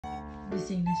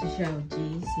Gising na si Xiaoji.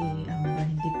 Si Amber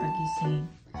hindi pa gising.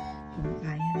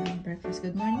 Kumakain ng breakfast.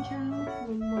 Good morning, Xiao.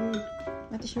 Good morning.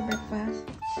 What is your breakfast?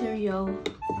 Cereal.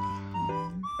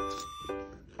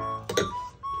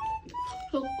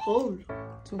 So cold.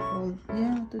 So cold.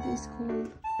 Yeah, today is cold.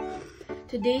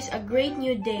 Today's a great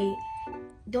new day.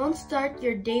 Don't start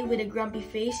your day with a grumpy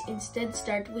face. Instead,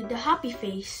 start with a happy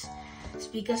face. It's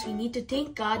because we need to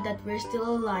thank God that we're still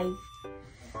alive.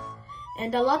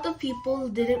 And a lot of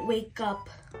people didn't wake up.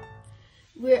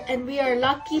 We are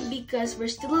lucky because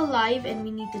we're still alive and we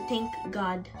need to thank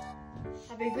God.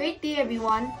 Have a great day,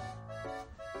 everyone.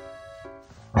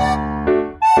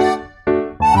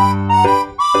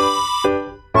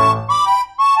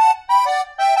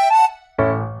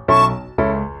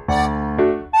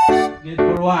 Good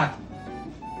for what?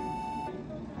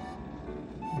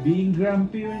 Being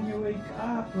grumpy when you wake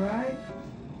up, right?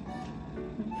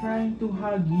 I'm trying to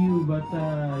hug you, but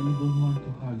you don't want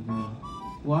to hug me.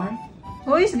 Why?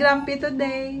 Who is grumpy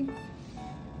today?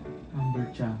 Amber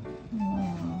Chan.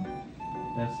 Oh.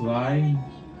 That's why.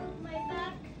 My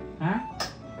back. Huh?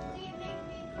 Will you make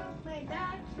me broke my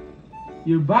back?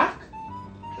 Your back?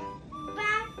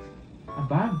 Back. A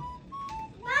bag?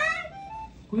 Back.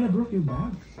 Kuya broke your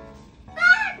bag?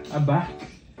 Back. A bag?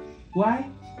 Why?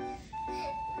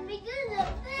 Because of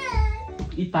that.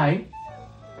 Itay?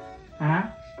 Huh?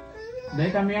 Then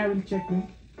come here, I will check me.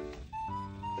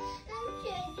 I'm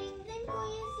changing. Then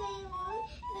Kuya say one.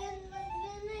 Then I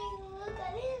look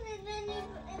at him and then this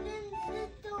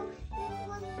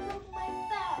one broke my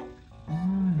back.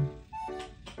 Ah.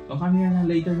 Oh, come here na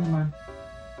later naman.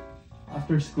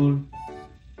 After school.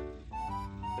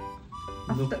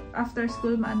 Look, After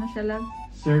school, maano siya lang?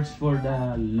 search for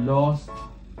the lost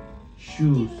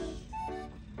shoes.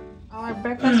 Our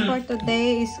breakfast for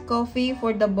today is coffee for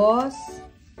the boss.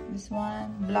 This one,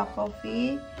 black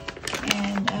coffee.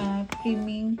 And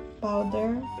creaming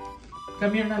powder.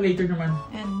 Come here na later naman.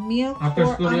 And milk After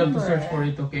for school, you have to Amber. search for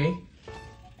it, okay?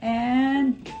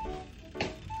 And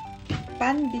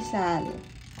pandesal.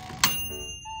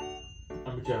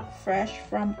 Fresh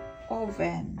from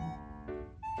oven.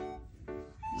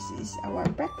 This is our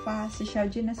breakfast. Si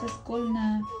Xiaoji nasa school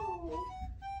na.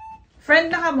 Friend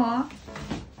na ka mo?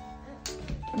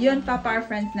 Yun, Papa, our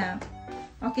friend na.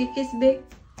 Okay, kiss big.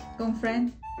 Kung friend.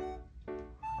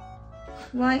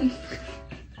 Why?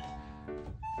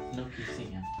 No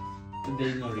kissing, ah.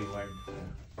 Today, no reward.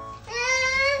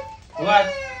 What?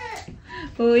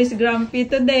 Who is grumpy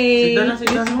today? Sit down na, sit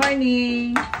down This na.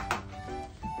 morning.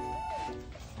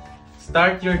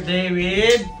 Start your day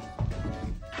with...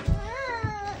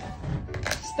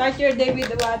 Start your day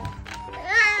with what?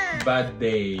 Bad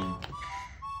day.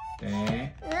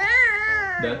 Eh?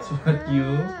 That's what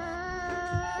you...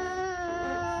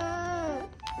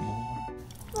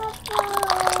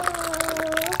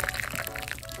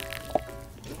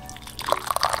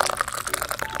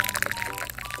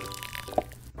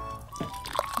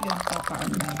 Yun, Papa, our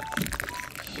milk.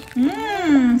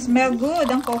 Smell good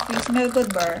ang coffee. Smell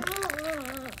good, Bar.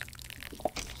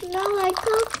 Smell like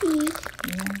coffee.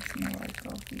 Yeah, smell like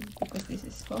coffee. Because this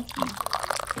is coffee.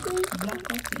 Black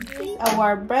coffee.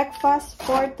 Our breakfast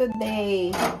for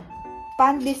today.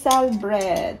 Pandesal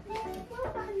bread.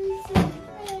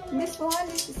 This one,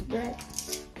 this is bread.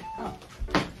 Oh.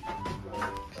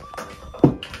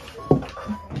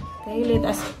 Okay,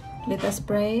 let us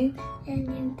pray. In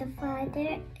the name of the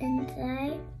Father, and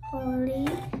the Holy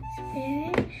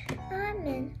Spirit.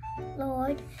 Amen.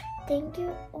 Lord, thank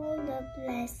you all the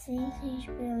blessings you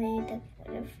believe for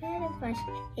the friend of us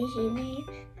is your name.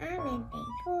 Amen.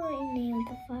 Thank you in the name of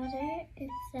the Father,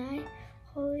 and the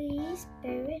Holy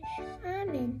Spirit.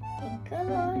 Amen. Thank you,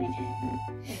 Lord.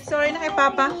 Sorry na kay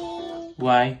Papa.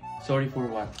 Why? Sorry for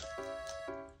what?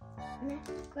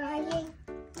 Crying.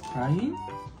 Crying?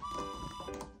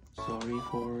 Sorry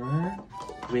for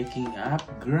waking up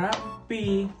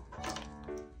grumpy.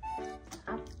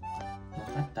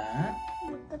 Look at that.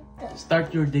 Look at the Start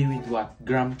your day with what?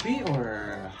 Grumpy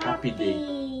or happy day?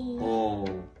 Oh.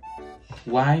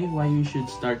 Why? Why you should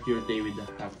start your day with a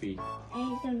happy?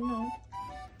 I don't know.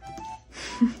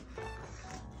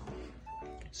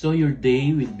 So your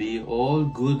day will be all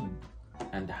good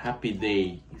and happy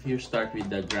day. If you start with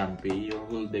the grumpy, your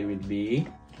whole day will be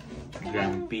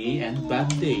grumpy and bad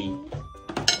day.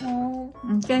 Oh,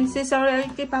 Okay, say sorry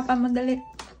kay Papa mo dali.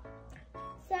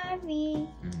 sorry.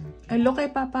 Ay, look kay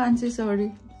Papa and say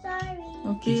sorry. Sorry.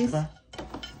 Okay. Kiss pa?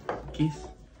 Kiss?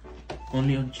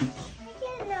 Only on cheeks. I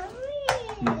cannot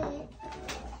read.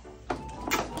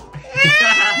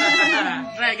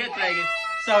 Try again.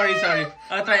 Sorry.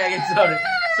 Try again, sorry.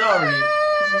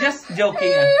 Just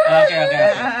joking.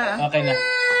 Okay na.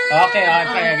 Okay,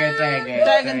 try again. Try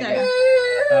again.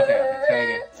 Okay, try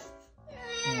again.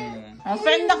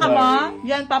 Friend na ka mo?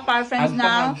 Yan, Papa, are friends Hug pa,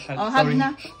 now. hug. Hug Sorry. na.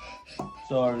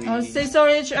 Sorry. Say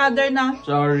sorry each other na.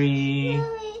 Sorry.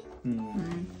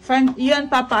 Friend, you and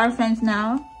Papa are friends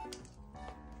now.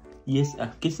 Yes,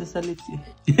 kiss na sa lips eh.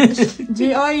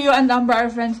 Gio, you and Amber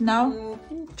are friends now.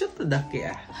 Choto daki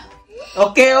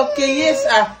Okay, yes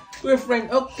we're friends.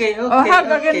 Okay. Hug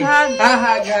again, hug.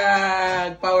 Hug.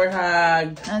 Power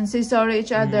hug. And say sorry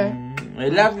each other. I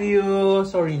love you.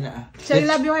 Sorry na. Say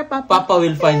love you kay Papa. Papa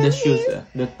will find the shoes,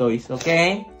 the toys,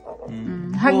 okay?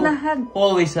 Hug na, hug.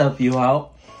 Always help you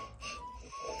out.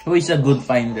 Who is a good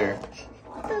finder?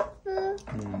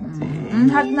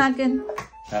 Hug na again.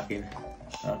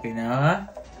 Okay na.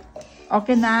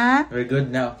 Okay na. We're good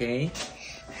now, okay?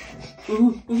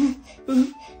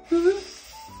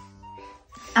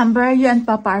 Amber, you and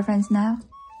Papa are friends now.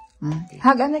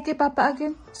 Hug na kay Papa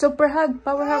again. Super hug,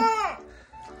 power hug.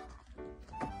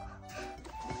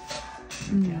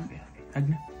 Okay. Hug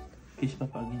na. Kiss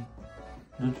Papa again.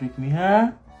 Don't trick me,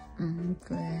 ha?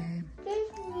 Okay.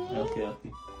 Okay.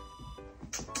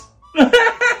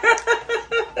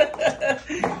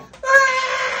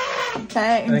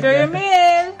 Okay, enjoy your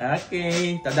meal.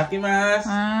 Okay.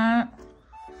 Tadakimasu.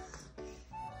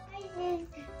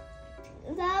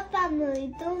 Papa,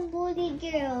 don't bully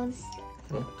girls.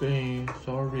 Okay.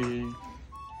 Sorry.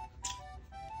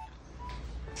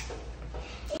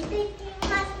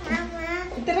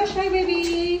 Hi,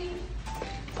 baby.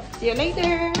 See you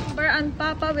later. Amber and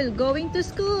Papa will going to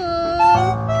school.